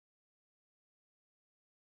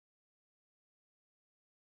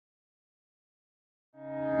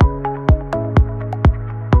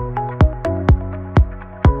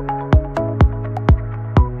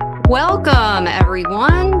Welcome,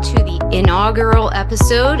 everyone, to the inaugural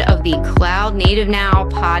episode of the Cloud Native Now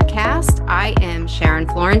podcast. I am Sharon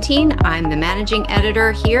Florentine. I'm the managing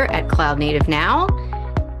editor here at Cloud Native Now.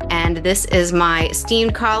 And this is my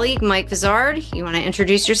esteemed colleague, Mike Vizard. You want to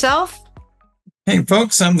introduce yourself? Hey,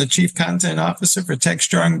 folks, I'm the Chief Content Officer for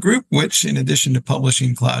TechStrong Group, which, in addition to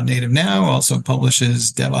publishing Cloud Native Now, also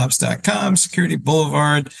publishes DevOps.com, Security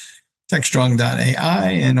Boulevard, TechStrong.ai,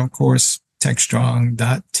 and, of course,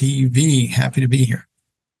 TechStrong.tv. Happy to be here.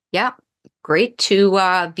 Yeah, great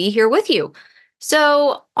to be here with you.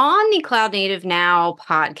 So on the Cloud Native Now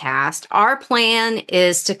podcast, our plan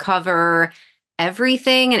is to cover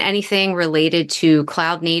everything and anything related to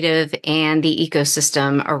cloud native and the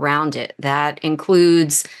ecosystem around it. That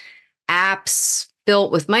includes apps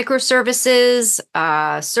built with microservices,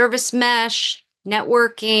 service mesh,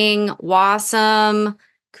 networking, WASM,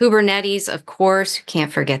 Kubernetes, of course,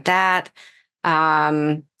 can't forget that.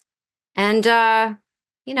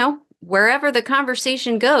 Wherever the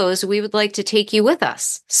conversation goes, we would like to take you with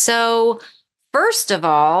us. So first of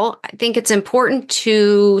all, I think it's important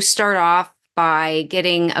to start off by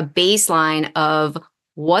getting a baseline of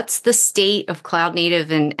what's the state of cloud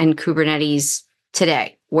native and Kubernetes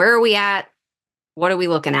today. Where are we at? What are we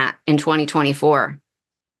looking at in 2024?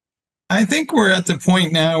 I think we're at the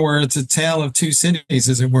point now where it's a tale of two cities,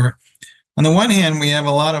 as it were. On the one hand, we have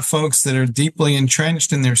a lot of folks that are deeply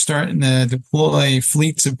entrenched and they're starting to deploy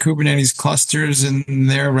fleets of Kubernetes clusters and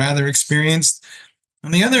they're rather experienced.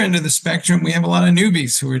 On the other end of the spectrum, we have a lot of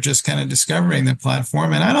newbies who are just kind of discovering the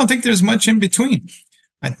platform. And I don't think there's much in between.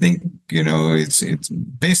 I think, it's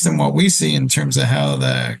based on what we see in terms of how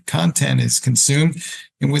the content is consumed.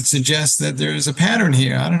 It would suggest that there's a pattern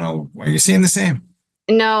here. I don't know. Are you seeing the same?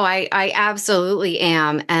 No, I absolutely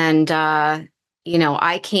am. And,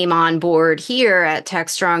 I came on board here at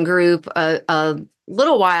TechStrong Group a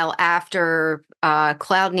little while after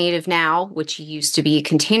Cloud Native Now, which used to be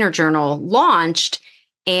Container Journal, launched.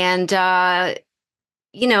 And,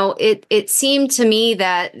 it seemed to me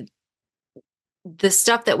that the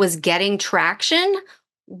stuff that was getting traction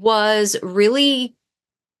was really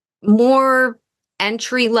more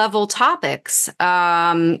entry-level topics,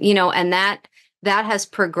 and that has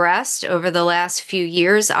progressed over the last few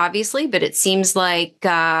years, obviously, but it seems like,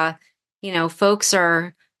 folks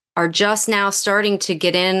are just now starting to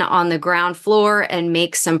get in on the ground floor and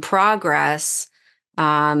make some progress,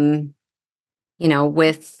 with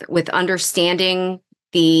understanding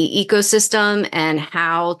the ecosystem and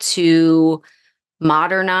how to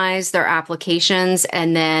modernize their applications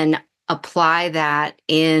and then apply that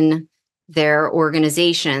in their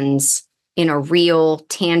organizations in a real,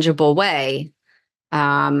 tangible way.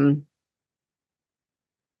 I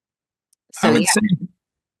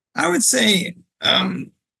would say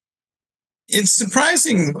it's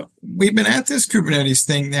surprising. We've been at this Kubernetes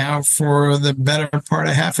thing now for the better part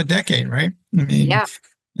of half a decade, right? Yeah.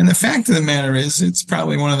 And the fact of the matter is, it's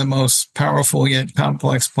probably one of the most powerful yet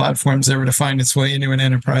complex platforms ever to find its way into an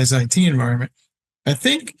enterprise IT environment. I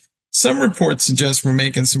think some reports suggest we're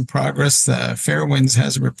making some progress. Fairwinds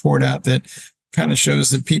has a report out that kind of shows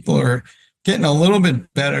that people are getting a little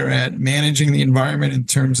bit better at managing the environment in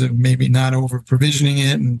terms of maybe not over provisioning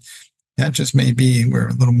it. And that just may be we're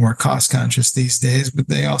a little more cost conscious these days, but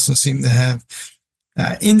they also seem to have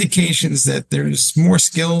indications that there's more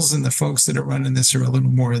skills and the folks that are running this are a little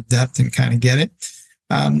more adept and kind of get it.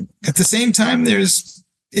 At the same time, there's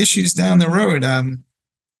issues down the road.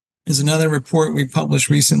 There's another report we published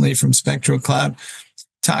recently from Spectral Cloud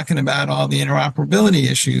talking about all the interoperability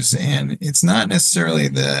issues. And it's not necessarily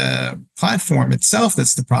the platform itself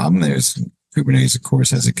that's the problem. Kubernetes, of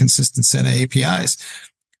course, has a consistent set of APIs,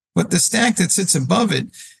 but the stack that sits above it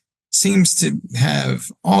seems to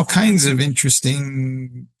have all kinds of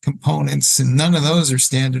interesting components, and none of those are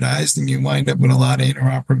standardized, and you wind up with a lot of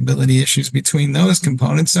interoperability issues between those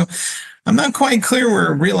components. So I'm not quite clear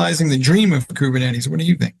we're realizing the dream of Kubernetes. What do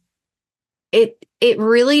you think? It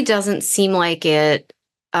really doesn't seem like it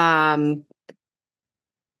all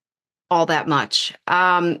that much.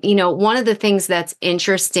 One of the things that's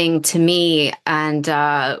interesting to me, and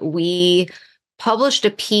we published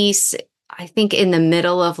a piece, I think in the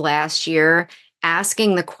middle of last year,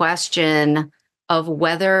 asking the question of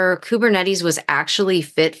whether Kubernetes was actually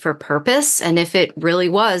fit for purpose and if it really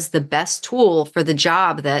was the best tool for the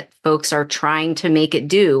job that folks are trying to make it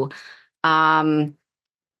do. And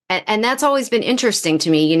that's always been interesting to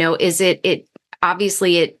me. Is it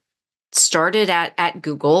obviously it started at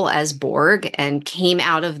Google as Borg and came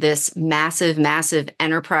out of this massive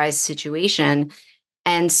enterprise situation.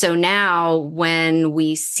 And so now when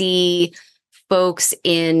we see folks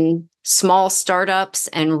in small startups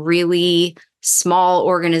and really small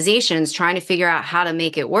organizations trying to figure out how to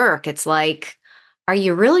make it work. It's like, are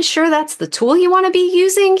you really sure that's the tool you want to be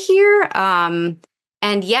using here?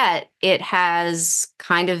 And yet it has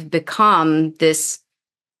kind of become this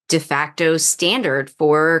de facto standard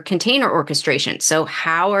for container orchestration. So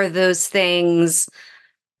how are those things,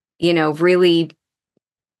 really,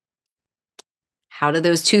 how do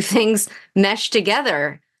those two things mesh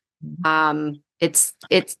together? It's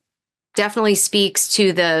definitely speaks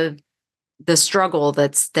to the struggle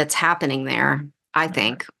that's happening there, I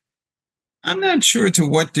think. I'm not sure to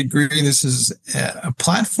what degree this is a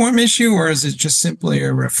platform issue, or is it just simply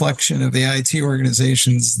a reflection of the IT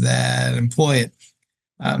organizations that employ it?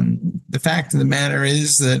 The fact of the matter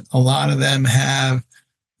is that a lot of them have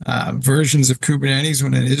versions of Kubernetes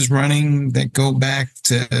when it is running that go back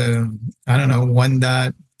to, I don't know,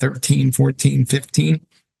 1.13, 14, 15.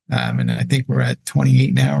 And I think we're at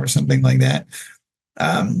 28 now or something like that.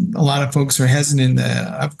 A lot of folks are hesitant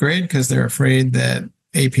to upgrade because they're afraid that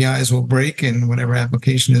APIs will break and whatever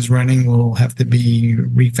application is running will have to be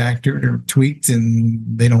refactored or tweaked, and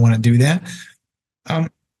they don't want to do that. I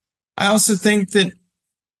also think that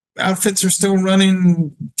outfits are still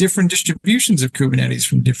running different distributions of Kubernetes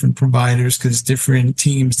from different providers because different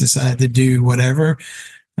teams decide to do whatever.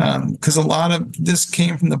 Because a lot of this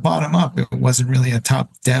came from the bottom up. It wasn't really a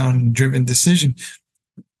top-down driven decision.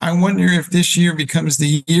 I wonder if this year becomes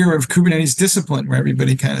the year of Kubernetes discipline, where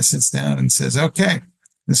everybody kind of sits down and says, okay,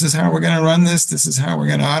 this is how we're going to run this. This is how we're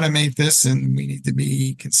going to automate this. And we need to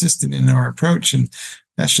be consistent in our approach. And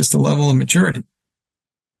that's just a level of maturity.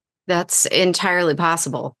 That's entirely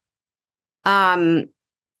possible. The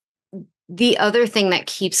other thing that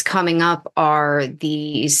keeps coming up are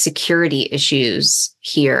the security issues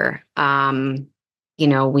here.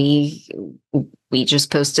 We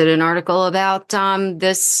just posted an article about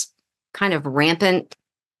this kind of rampant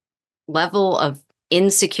level of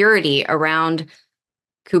insecurity around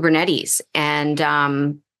Kubernetes. And,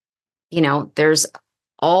 there's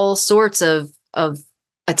all sorts of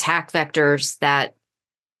attack vectors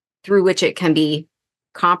through which it can be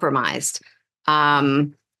compromised.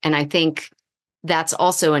 And I think that's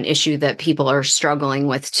also an issue that people are struggling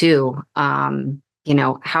with too.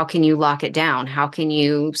 How can you lock it down? How can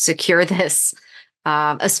you secure this?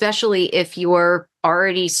 Especially if you're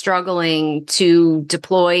already struggling to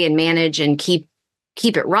deploy and manage and keep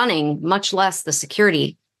it running, much less the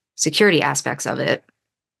security aspects of it.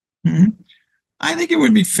 Mm-hmm. I think it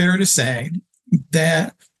would be fair to say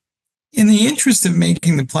that in the interest of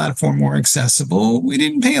making the platform more accessible, we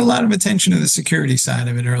didn't pay a lot of attention to the security side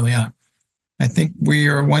of it early on. I think we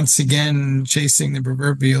are once again chasing the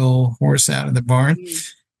proverbial horse out of the barn.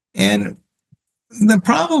 And the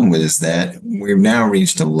problem is that we've now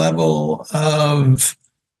reached a level of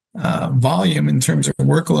volume in terms of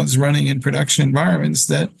workloads running in production environments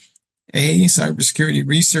that cybersecurity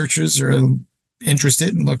researchers are interested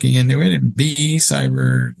in looking into it, and B,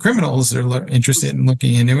 cyber criminals are interested in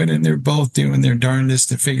looking into it, and they're both doing their darndest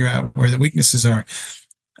to figure out where the weaknesses are.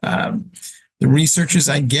 The researchers,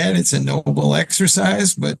 I get it's a noble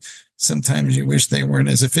exercise, but sometimes you wish they weren't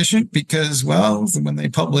as efficient because, well, when they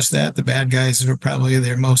publish that, the bad guys are probably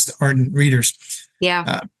their most ardent readers.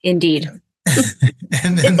 Yeah, indeed.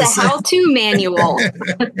 And then it's a how-to manual.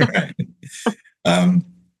 Right.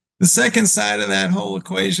 The second side of that whole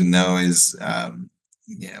equation, though, is, at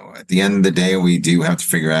the end of the day, we do have to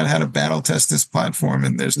figure out how to battle test this platform,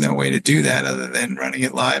 and there's no way to do that other than running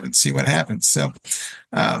it live and see what happens. So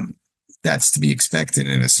that's to be expected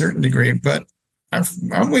in a certain degree. But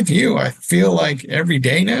I'm with you. I feel like every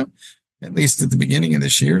day now, at least at the beginning of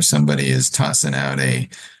this year, somebody is tossing out a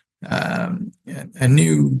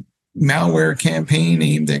new malware campaign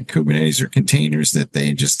aimed at Kubernetes or containers that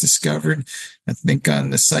they just discovered. I think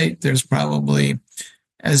on the site, there's probably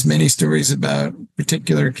as many stories about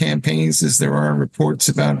particular campaigns as there are reports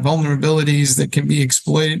about vulnerabilities that can be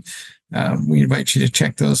exploited. We invite you to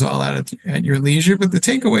check those all out at your leisure, but the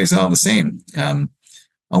takeaway is all the same.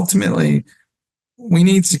 Ultimately, we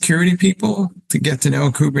need security people to get to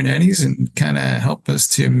know Kubernetes and kind of help us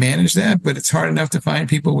to manage that. But it's hard enough to find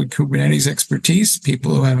people with Kubernetes expertise.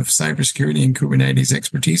 People who have cybersecurity and Kubernetes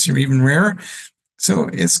expertise are even rarer.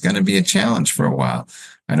 So it's going to be a challenge for a while.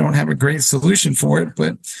 I don't have a great solution for it,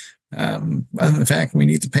 but other than the fact we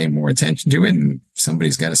need to pay more attention to it, and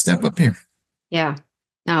somebody's got to step up here. Yeah,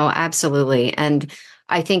 no, absolutely. And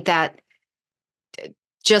I think that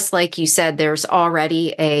just like you said, there's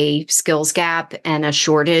already a skills gap and a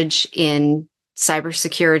shortage in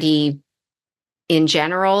cybersecurity in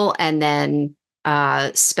general, and then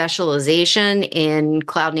specialization in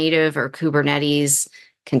cloud native or Kubernetes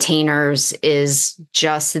containers is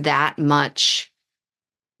just that much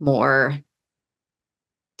more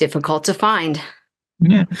difficult to find.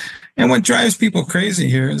 Yeah. And what drives people crazy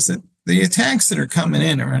here is that the attacks that are coming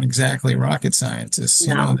in aren't exactly rocket scientists.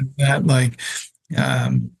 You know, No. they're not like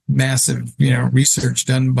massive, research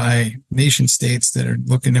done by nation states that are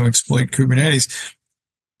looking to exploit Kubernetes.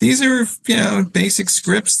 These are, basic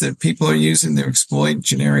scripts that people are using to exploit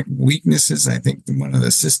generic weaknesses. I think one of the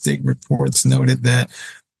SysDig reports noted that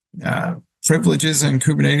privileges on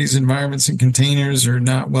Kubernetes environments and containers are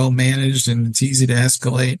not well managed, and it's easy to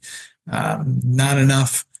escalate. Not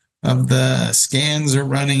enough of the scans are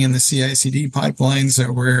running in the CI/CD pipelines,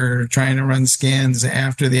 so we're trying to run scans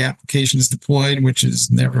after the application is deployed, which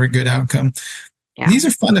is never a good outcome. Yeah. These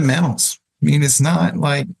are fundamentals. I mean, it's not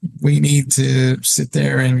like we need to sit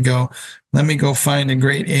there and go, let me go find a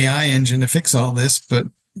great AI engine to fix all this. But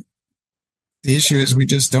the issue is we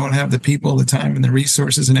just don't have the people, the time, and the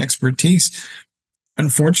resources and expertise.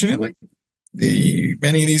 Unfortunately,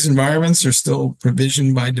 many of these environments are still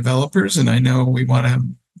provisioned by developers, and I know we want to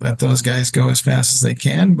let those guys go as fast as they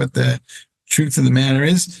can. But the truth of the matter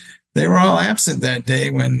is, they were all absent that day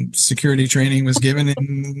when security training was given,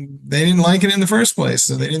 and they didn't like it in the first place.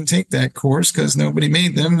 So they didn't take that course because nobody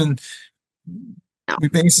made them. And we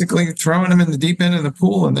basically throwing them in the deep end of the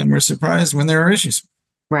pool, and then we're surprised when there are issues.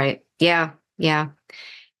 Right. Yeah. Yeah.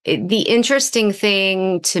 The interesting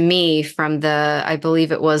thing to me from I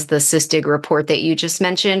believe it was the SysDig report that you just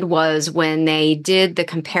mentioned, was when they did the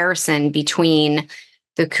comparison between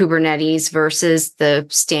the Kubernetes versus the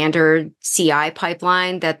standard CI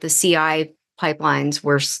pipeline, that the CI pipelines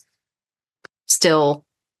were still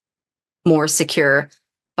more secure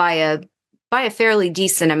by a fairly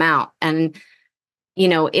decent amount. And,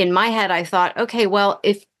 in my head, I thought, okay, well,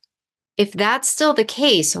 if that's still the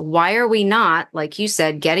case, why are we not, like you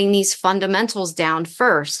said, getting these fundamentals down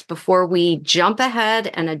first before we jump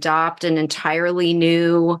ahead and adopt an entirely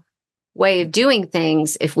new way of doing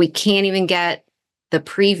things if we can't even get the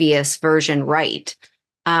previous version right?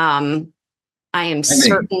 I am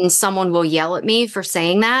certain someone will yell at me for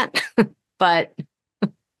saying that, but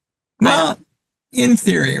well, in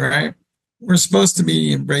theory, right? We're supposed to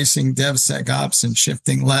be embracing DevSecOps and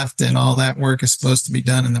shifting left, and all that work is supposed to be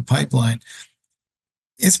done in the pipeline.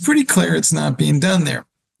 It's pretty clear it's not being done there.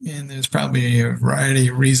 And there's probably a variety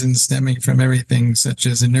of reasons stemming from everything, such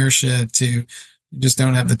as inertia to you just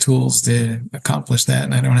don't have the tools to accomplish that,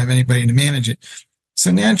 and I don't have anybody to manage it. So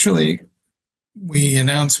naturally, we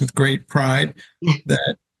announce with great pride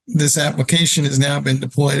that this application has now been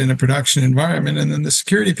deployed in a production environment, and then the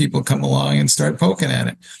security people come along and start poking at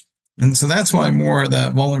it. And so that's why more of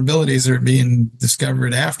the vulnerabilities are being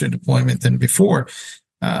discovered after deployment than before.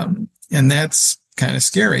 And that's kind of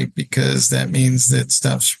scary, because that means that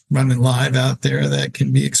stuff's running live out there that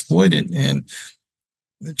can be exploited. And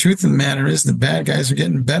the truth of the matter is, the bad guys are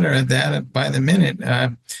getting better at that by the minute.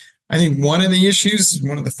 I think one of the issues,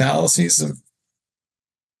 one of the fallacies of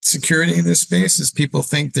security in this space, is people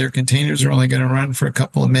think their containers are only going to run for a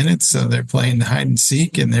couple of minutes. So they're playing hide and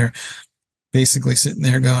seek, and they're basically sitting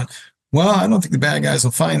there going, well, I don't think the bad guys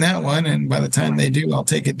will find that one, and by the time they do, I'll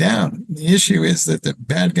take it down. The issue is that the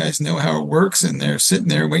bad guys know how it works, and they're sitting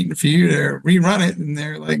there waiting for you to rerun it, and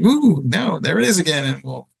they're like, ooh, no, there it is again, and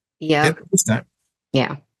we'll get it this time.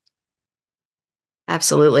 Yeah,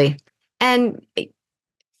 absolutely. And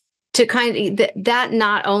to that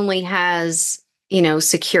not only has,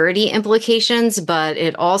 security implications, but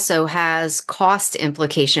it also has cost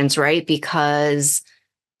implications, right? Because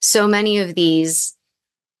so many of these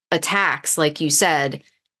attacks, like you said,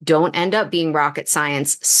 don't end up being rocket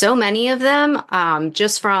science. So many of them,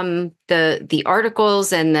 just from the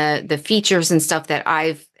articles and the features and stuff that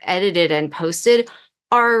I've edited and posted,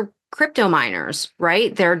 are crypto miners,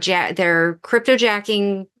 right? They're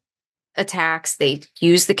cryptojacking attacks. They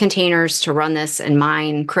use the containers to run this and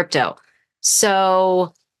mine crypto.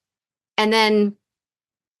 So, and then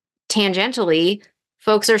tangentially,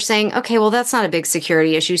 folks are saying, okay, well, that's not a big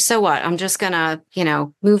security issue. So what? I'm just going to,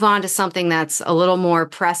 move on to something that's a little more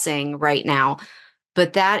pressing right now.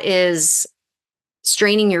 But that is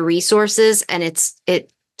straining your resources, and it's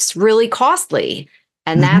really costly.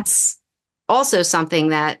 And that's also something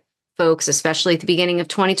that folks, especially at the beginning of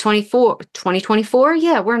 2024,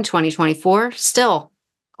 yeah, we're in 2024 still,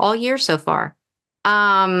 all year so far.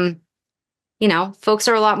 Folks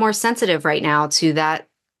are a lot more sensitive right now to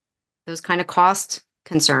those kind of cost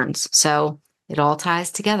concerns. So it all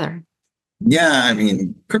ties together. Yeah, I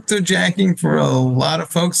mean, cryptojacking for a lot of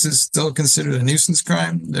folks is still considered a nuisance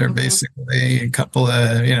crime. They're basically a couple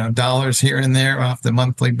of, dollars here and there off the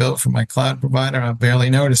monthly bill from my cloud provider. I'll barely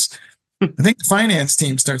notice. I think the finance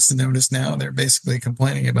team starts to notice now. They're basically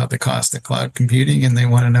complaining about the cost of cloud computing, and they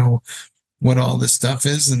want to know what all this stuff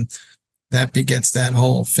is. And that begets that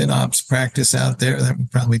whole FinOps practice out there that we'll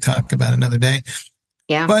probably talk about another day.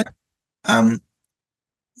 Yeah. But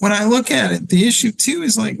when I look at it, the issue too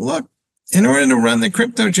is like, look, in order to run the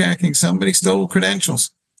crypto jacking, somebody stole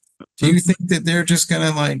credentials. Do you think that they're just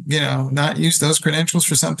going to not use those credentials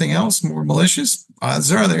for something else more malicious?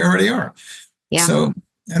 Odds are they already are. Yeah. So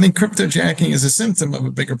I think crypto jacking is a symptom of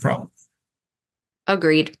a bigger problem.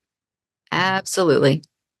 Agreed. Absolutely.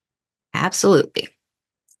 Absolutely.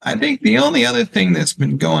 I think the only other thing that's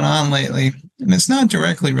been going on lately, and it's not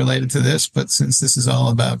directly related to this, but since this is all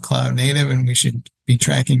about cloud native and we should be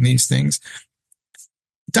tracking these things,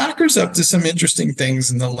 Docker's up to some interesting things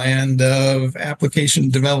in the land of application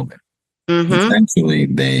development. Mm-hmm. Essentially,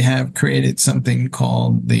 they have created something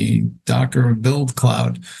called the Docker Build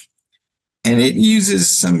Cloud, and it uses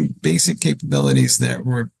some basic capabilities that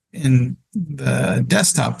were in the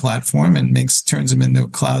desktop platform and turns them into a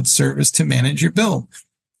cloud service to manage your build.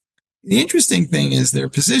 The interesting thing is they're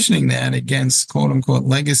positioning that against quote unquote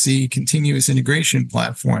legacy continuous integration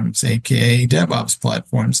platforms, aka DevOps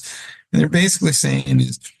platforms. And they're basically saying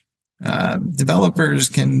is developers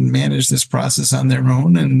can manage this process on their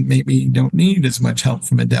own and maybe don't need as much help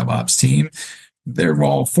from a DevOps team. They're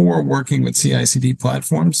all for working with CI/CD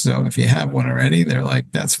platforms. So if you have one already, they're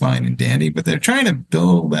like, that's fine and dandy. But they're trying to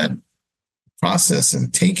build that process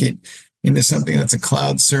and take it into something that's a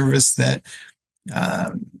cloud service that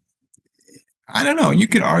I don't know. You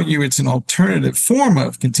could argue it's an alternative form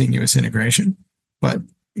of continuous integration, but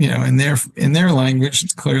in their language,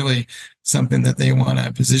 it's clearly something that they want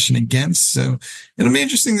to position against. So it'll be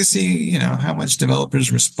interesting to see, how much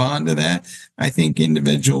developers respond to that. I think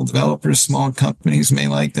individual developers, small companies may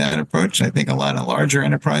like that approach. I think a lot of larger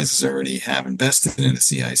enterprises already have invested in a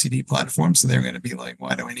CI/CD platform, so they're going to be like,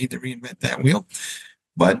 why do I need to reinvent that wheel?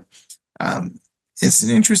 But it's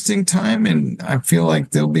an interesting time, and I feel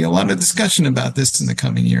like there'll be a lot of discussion about this in the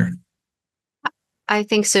coming year. I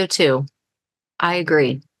think so too. I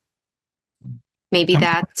agree. Maybe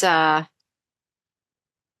that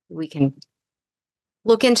we can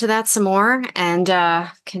look into that some more and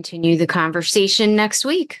continue the conversation next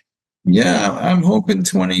week. Yeah, I'm hoping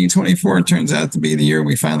 2024 turns out to be the year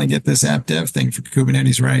we finally get this app dev thing for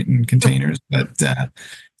Kubernetes right and containers. But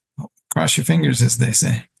cross your fingers, as they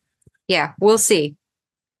say. Yeah, we'll see.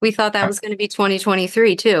 We thought that was going to be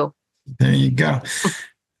 2023 too. There you go.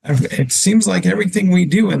 It seems like everything we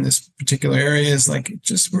do in this particular area is like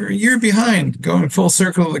we're a year behind, going full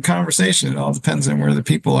circle of the conversation. It all depends on where the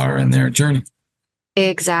people are in their journey.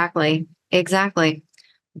 Exactly.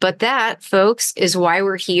 But that, folks, is why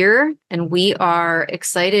we're here. And we are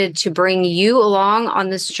excited to bring you along on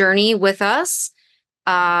this journey with us.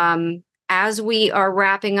 As we are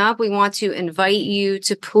wrapping up, we want to invite you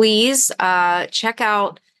to please check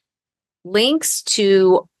out links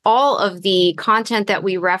to all of the content that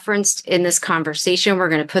we referenced in this conversation. We're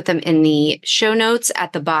going to put them in the show notes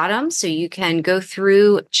at the bottom, so you can go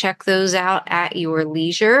through, check those out at your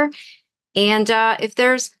leisure. And if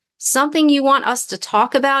there's something you want us to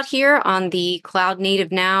talk about here on the Cloud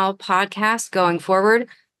Native Now podcast going forward,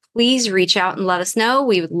 please reach out and let us know.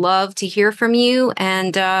 We would love to hear from you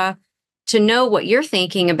and to know what you're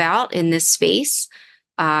thinking about in this space.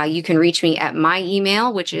 You can reach me at my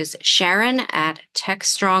email, which is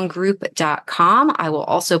sharon@techstronggroup.com. I will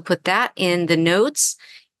also put that in the notes.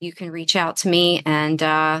 You can reach out to me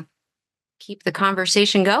and keep the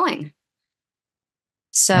conversation going.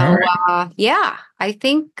 So, right. I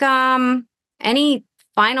think any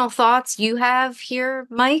final thoughts you have here,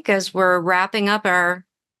 Mike, as we're wrapping up our...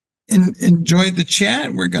 Enjoyed the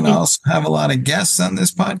chat. We're going to also have a lot of guests on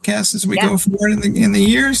this podcast as we go forward in the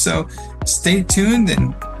year. So stay tuned,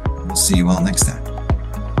 and we'll see you all next time.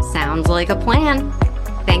 Sounds like a plan.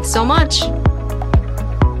 Thanks so much.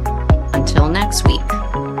 Until next week.